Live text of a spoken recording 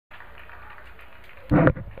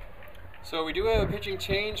So we do have a pitching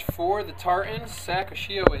change for the Tartans.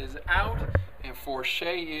 Scotia is out, and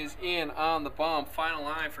Forshea is in on the bump. Final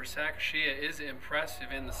line for Scotia is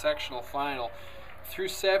impressive in the sectional final. Through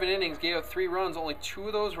 7 innings, gave up 3 runs. Only 2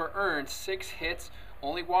 of those were earned. 6 hits,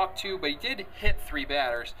 only walked 2, but he did hit 3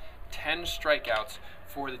 batters. 10 strikeouts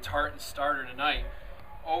for the Tartans starter tonight.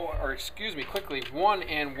 Quickly,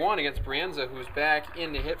 1-1 against Brienza, who's back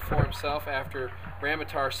in to hit for himself after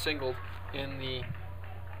Ramatar singled in the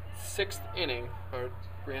 6th inning. But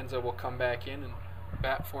Brienza will come back in and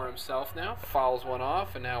bat for himself now. Fouls one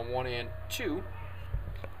off, and now 1-2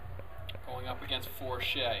 going up against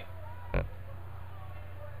Forshea.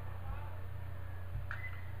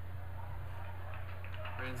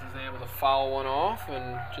 Brienza's able to foul one off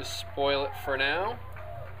and just spoil it for now.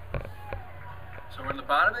 So we're in the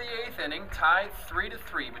bottom of the 8th inning, tied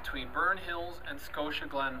 3-3 between Burn Hills and Scotia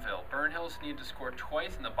Glenville. Burn Hills need to score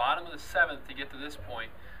twice in the bottom of the 7th to get to this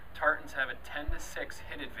point. Tartans have a 10-6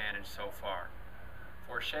 hit advantage so far.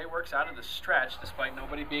 Forshea works out of the stretch despite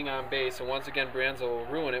nobody being on base, and once again Brienza will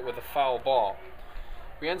ruin it with a foul ball.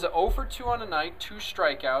 Brienza 0 for 2 on the night, 2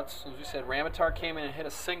 strikeouts. As we said, Ramatar came in and hit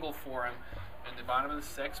a single for him in the bottom of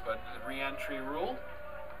the 6th, but the re-entry rule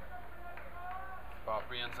brought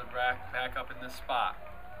Brienza back up in this spot.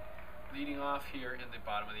 Leading off here in the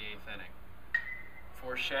bottom of the 8th inning.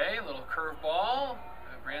 Forshea, a little curveball.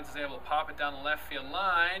 Brienza's able to pop it down the left field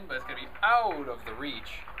line, but it's going to be out of the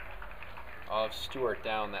reach of Stewart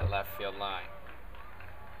down that left field line.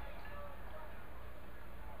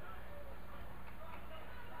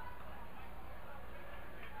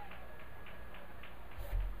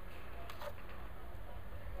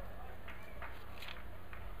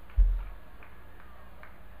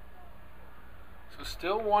 So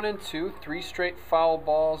still 1-2, 3 straight foul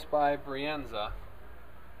balls by Brienza.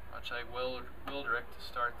 Much like Wildrick to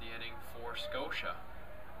start the inning for Scotia.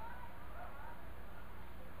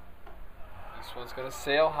 This one's going to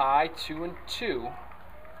sail high, 2-2. So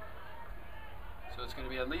it's going to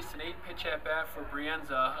be at least an 8-pitch at bat for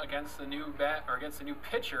Brienza against the new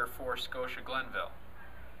pitcher for Scotia Glenville.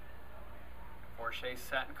 Forshea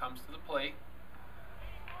set and comes to the plate.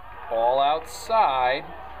 Ball outside,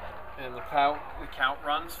 and the count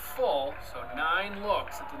runs full. So 9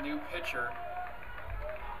 looks at the new pitcher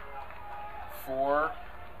for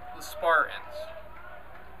the Spartans.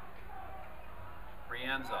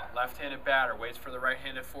 Brienza, left-handed batter, waits for the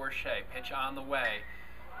right-handed Forshea. Pitch on the way.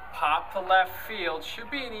 Pop to left field.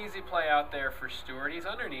 Should be an easy play out there for Stewart. He's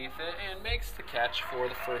underneath it and makes the catch for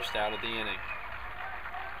the first out of the inning.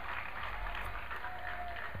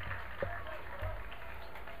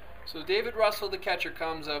 So David Russell, the catcher,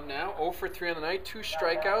 comes up now. 0 for 3 on the night, 2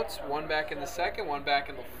 strikeouts, 1 back in the 2nd, 1 back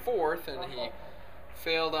in the 4th, and he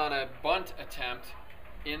failed on a bunt attempt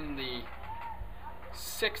in the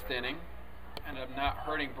 6th inning. Ended up not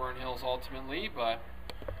hurting Burn Hills ultimately, but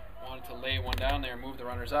wanted to lay one down there and move the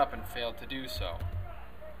runners up and failed to do so.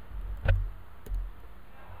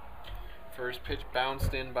 First pitch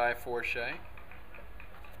bounced in by Forshea.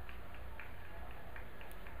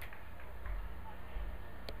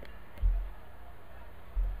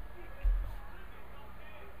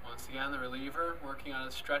 Once again, the reliever working on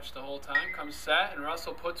a stretch the whole time, comes set, and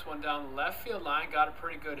Russell puts one down the left field line, got a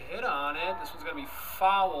pretty good hit on it. This one's going to be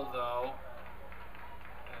foul though,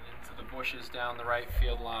 and into the bushes down the right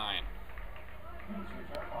field line.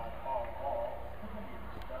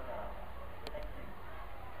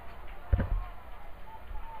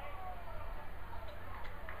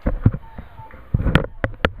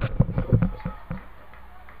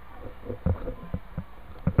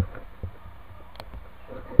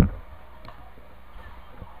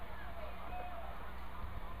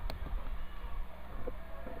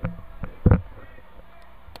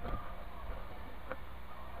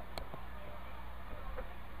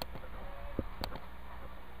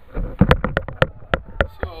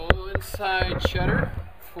 Inside cheddar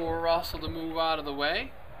for Russell to move out of the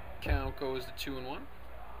way. Count goes to 2-1.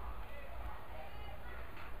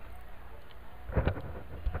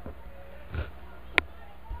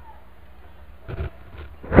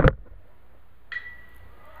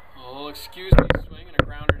 Oh, excuse me, swing and a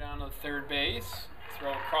grounder down to the third base.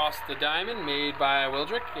 Throw across the diamond made by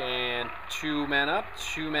Wildrick, and 2 men up,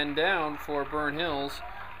 2 men down for Burn Hills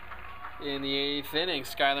in the 8th inning.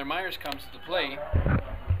 Skylar Myers comes to the plate.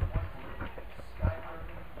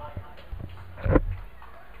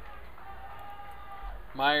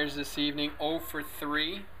 Myers this evening 0 for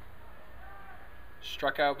 3.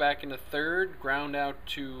 Struck out back in the 3rd, ground out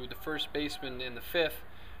to the first baseman in the 5th,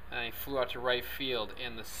 and he flew out to right field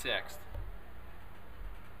in the 6th.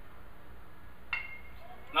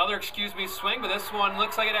 Another swing, but this one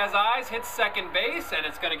looks like it has eyes, hits second base, and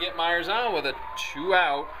it's going to get Myers on with a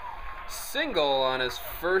 2-out single on his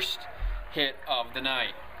first hit of the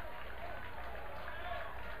night.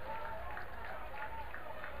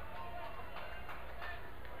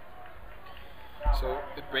 So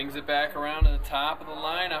it brings it back around to the top of the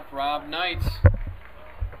lineup. Rob Knights.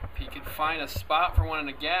 If he could find a spot for one in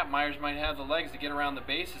a gap, Myers might have the legs to get around the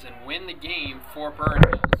bases and win the game for Burn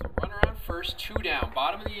Hills. So runner on first, 2 down.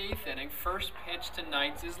 Bottom of the 8th inning. First pitch to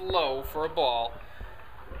Knights is low for a ball.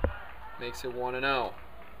 Makes it 1-0.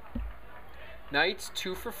 Knights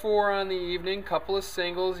 2 for 4 on the evening. Couple of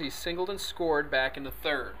singles. He singled and scored back in the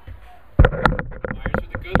 3rd. Myers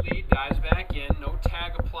with a good lead. Dives back in. No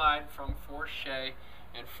tag applied from Forshea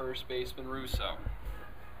and first baseman Russo.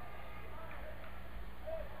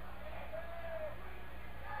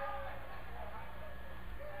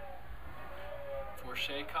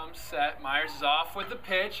 Forshea comes set. Myers is off with the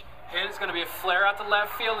pitch. Hit is going to be a flare out to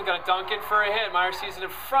left field and going to dunk it for a hit. Myers sees it in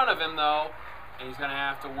front of him though, and he's going to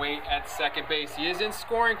have to wait at second base. He is in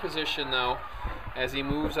scoring position though as he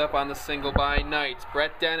moves up on the single by Knights.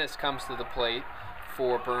 Brett Dennis comes to the plate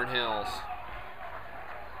for Burn Hills.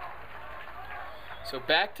 So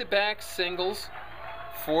back-to-back singles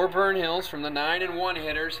for Burn Hills from the 9-1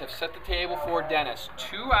 hitters have set the table for Dennis.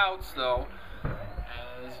 2 outs though,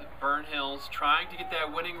 as Burn Hills trying to get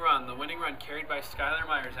that winning run. The winning run carried by Skylar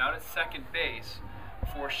Myers out at second base.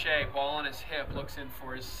 Forshea, ball on his hip, looks in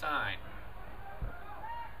for his sign.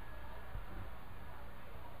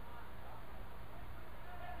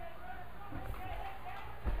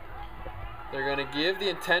 They're going to give the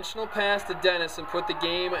intentional pass to Dennis and put the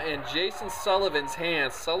game in Jason Sullivan's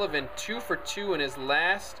hands. Sullivan 2 for 2 in his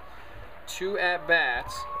last 2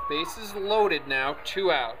 at-bats. Bases loaded now,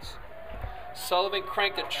 2 outs. Sullivan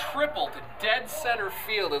cranked a triple to dead center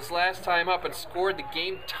field his last time up and scored the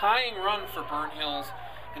game-tying run for Burn Hills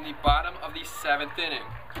in the bottom of the 7th inning.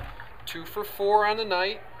 2 for 4 on the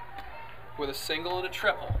night with a single and a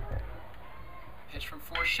triple. Pitch from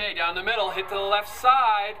Forshea down the middle, hit to the left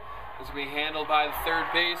side. This will be handled by the third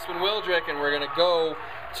baseman Wildrick, and we're going to go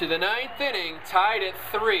to the 9th inning, tied at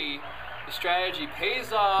 3. The strategy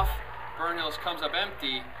pays off. Burn Hills comes up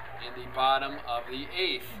empty in the bottom of the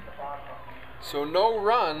 8th. So no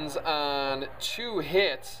runs on 2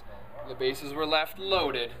 hits. The bases were left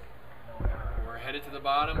loaded. We're headed to the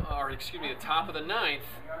top of the 9th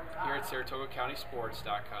here at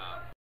SaratogaCountySports.com.